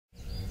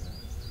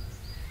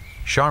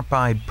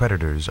Sharp-eyed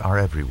predators are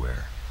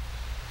everywhere,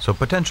 so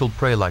potential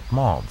prey like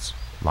moths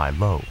lie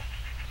low.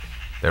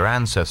 Their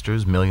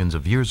ancestors millions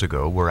of years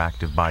ago were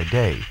active by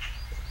day,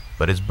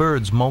 but as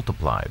birds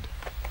multiplied,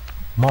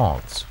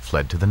 moths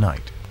fled to the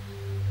night.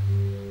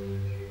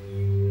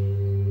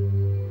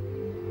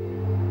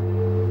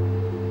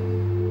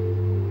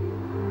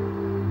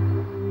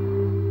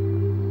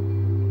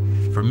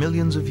 For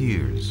millions of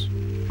years,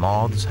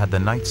 moths had the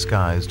night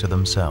skies to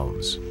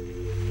themselves,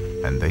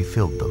 and they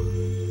filled them.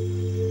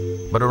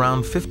 But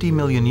around 50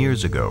 million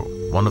years ago,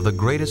 one of the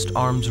greatest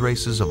arms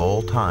races of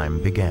all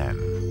time began.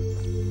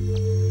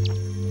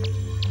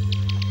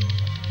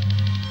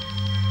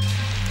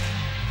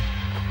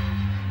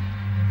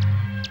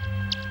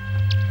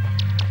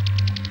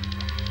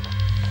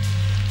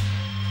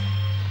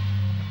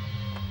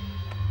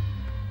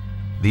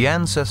 The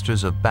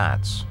ancestors of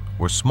bats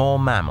were small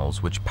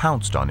mammals which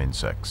pounced on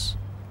insects.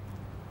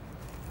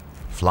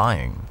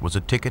 Flying was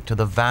a ticket to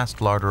the vast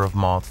larder of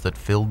moths that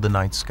filled the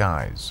night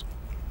skies.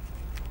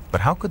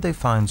 But how could they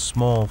find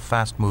small,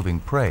 fast-moving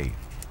prey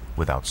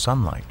without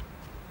sunlight?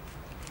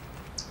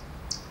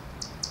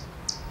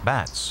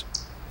 Bats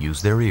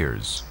use their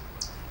ears.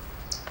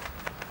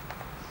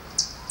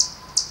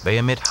 They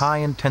emit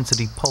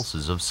high-intensity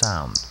pulses of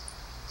sound.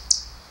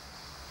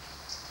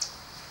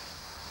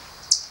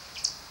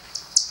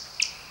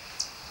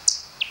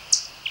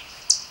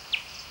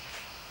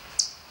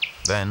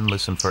 Then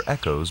listen for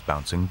echoes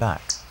bouncing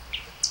back.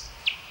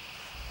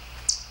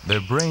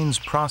 Their brains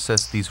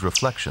process these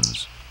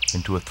reflections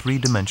into a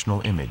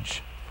three-dimensional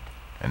image,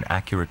 an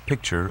accurate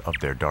picture of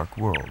their dark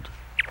world.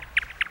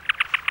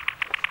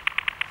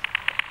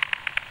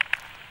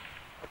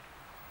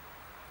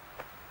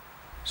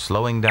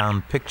 Slowing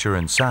down picture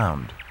and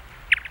sound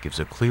gives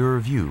a clearer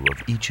view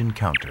of each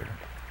encounter.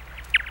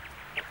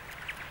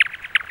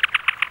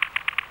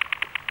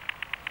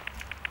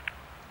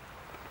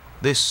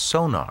 This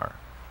sonar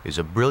is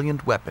a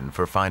brilliant weapon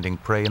for finding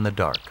prey in the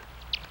dark,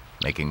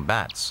 making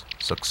bats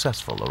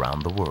successful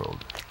around the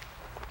world.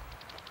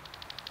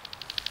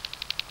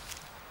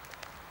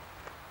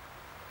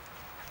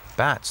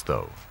 Bats,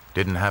 though,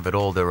 didn't have it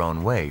all their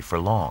own way for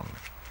long.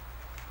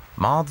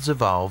 Moths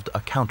evolved a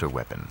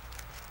counter-weapon,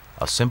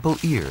 a simple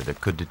ear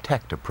that could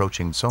detect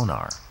approaching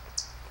sonar.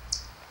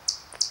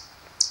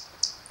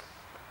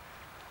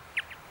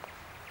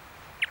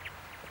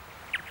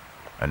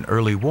 An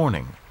early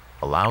warning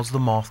allows the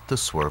moth to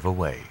swerve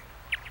away.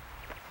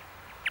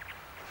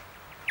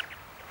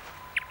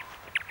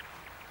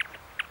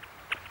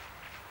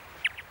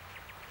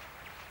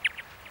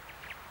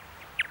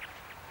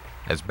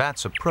 As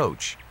bats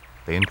approach,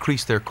 they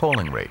increase their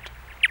calling rate.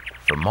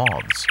 For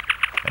moths,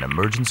 an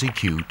emergency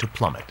cue to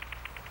plummet,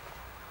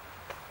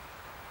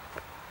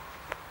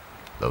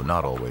 though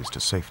not always to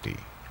safety.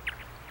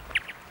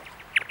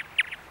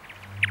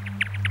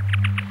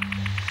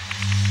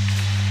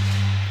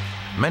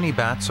 Many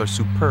bats are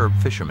superb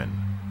fishermen.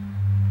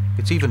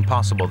 It's even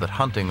possible that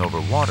hunting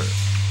over water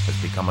has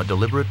become a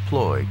deliberate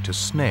ploy to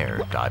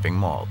snare diving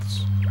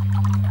moths.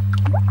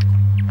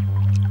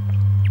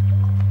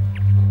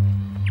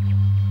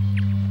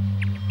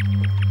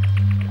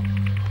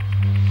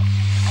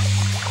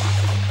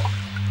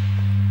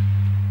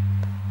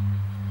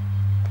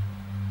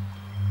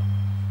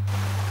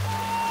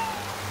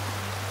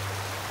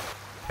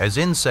 As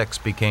insects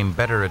became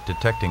better at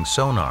detecting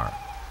sonar,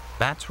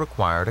 bats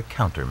required a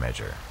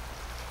countermeasure.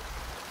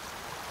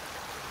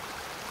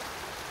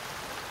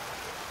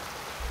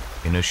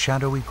 In a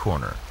shadowy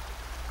corner,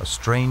 a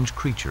strange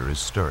creature is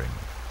stirring.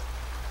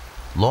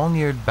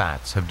 Long-eared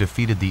bats have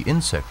defeated the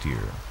insect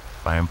ear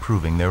by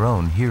improving their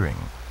own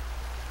hearing.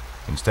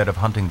 Instead of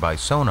hunting by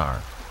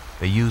sonar,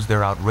 they use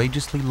their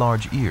outrageously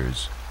large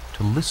ears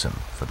to listen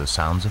for the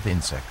sounds of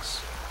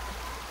insects.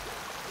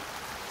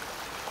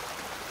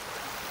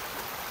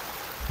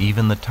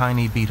 Even the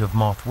tiny beat of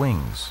moth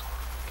wings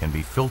can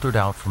be filtered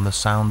out from the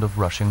sound of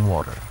rushing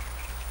water.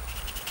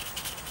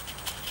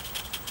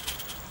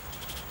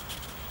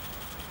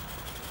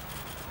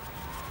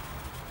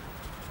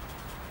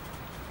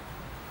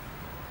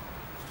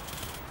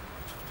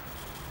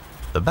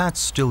 The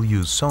bats still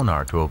use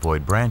sonar to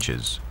avoid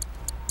branches,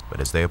 but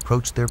as they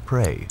approach their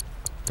prey,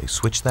 they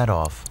switch that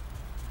off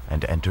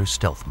and enter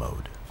stealth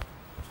mode.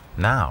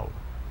 Now,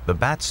 the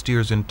bat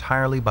steers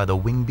entirely by the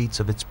wing beats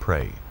of its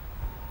prey,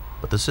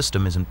 but the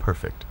system isn't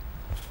perfect.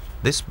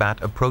 This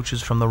bat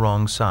approaches from the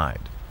wrong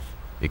side.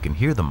 It can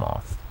hear the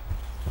moth,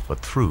 but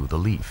through the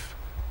leaf.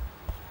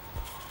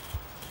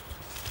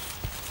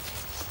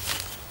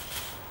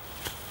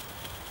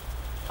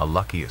 A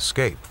lucky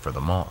escape for the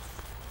moth.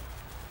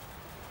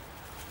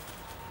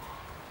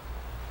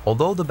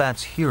 Although the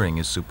bat's hearing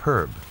is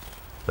superb,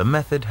 the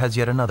method has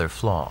yet another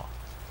flaw.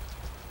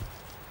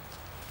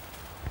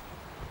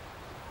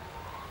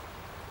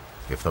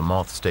 If the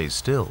moth stays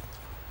still,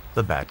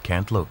 the bat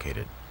can't locate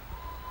it.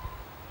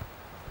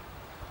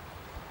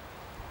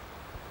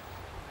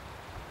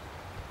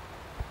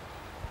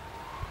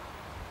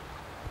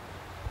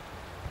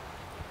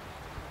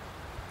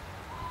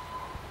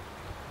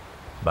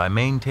 By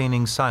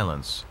maintaining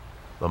silence,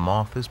 the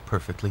moth is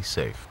perfectly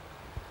safe.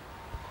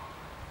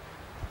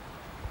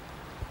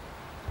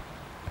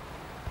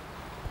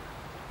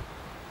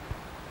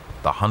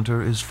 The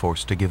hunter is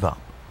forced to give up.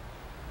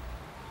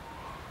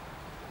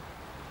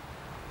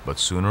 But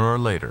sooner or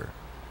later,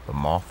 the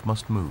moth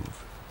must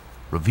move,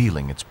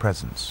 revealing its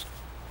presence.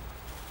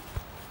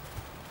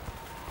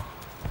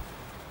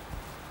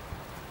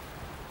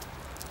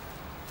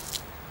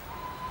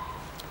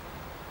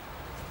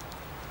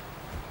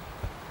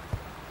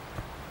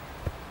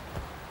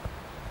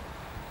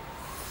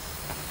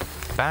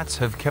 Bats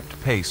have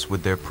kept pace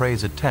with their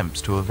prey's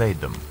attempts to evade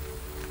them,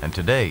 and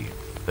today,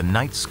 the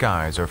night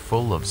skies are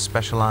full of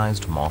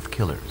specialized moth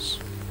killers.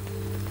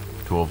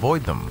 To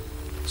avoid them,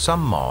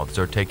 some moths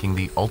are taking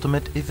the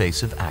ultimate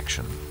evasive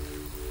action.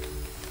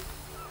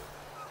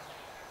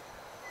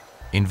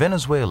 In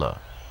Venezuela,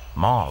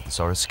 moths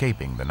are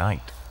escaping the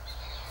night.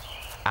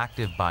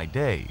 Active by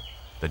day,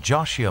 the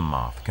Joshua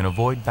moth can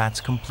avoid bats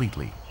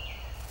completely,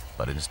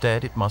 but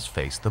instead it must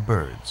face the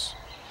birds.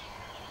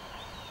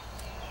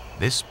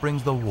 This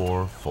brings the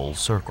war full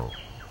circle.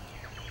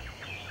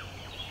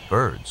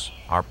 Birds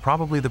are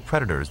probably the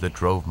predators that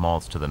drove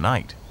moths to the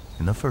night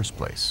in the first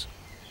place.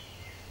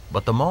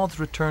 But the moths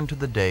return to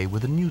the day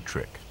with a new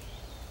trick: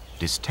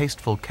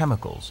 distasteful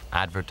chemicals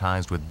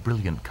advertised with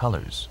brilliant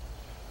colors.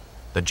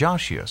 The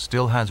Joshua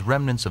still has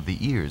remnants of the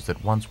ears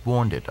that once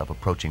warned it of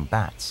approaching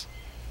bats,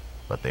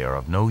 but they are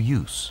of no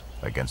use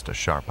against a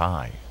sharp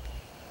eye.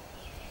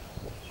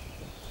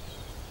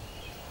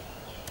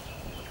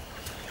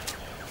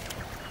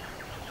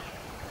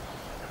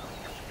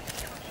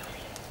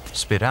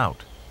 Spit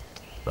out,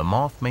 the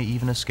moth may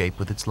even escape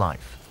with its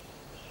life,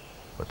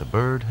 but the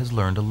bird has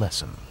learned a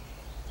lesson.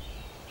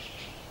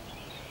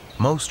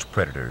 Most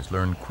predators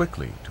learn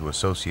quickly to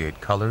associate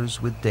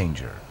colors with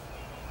danger,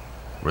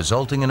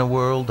 resulting in a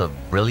world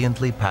of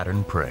brilliantly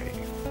patterned prey.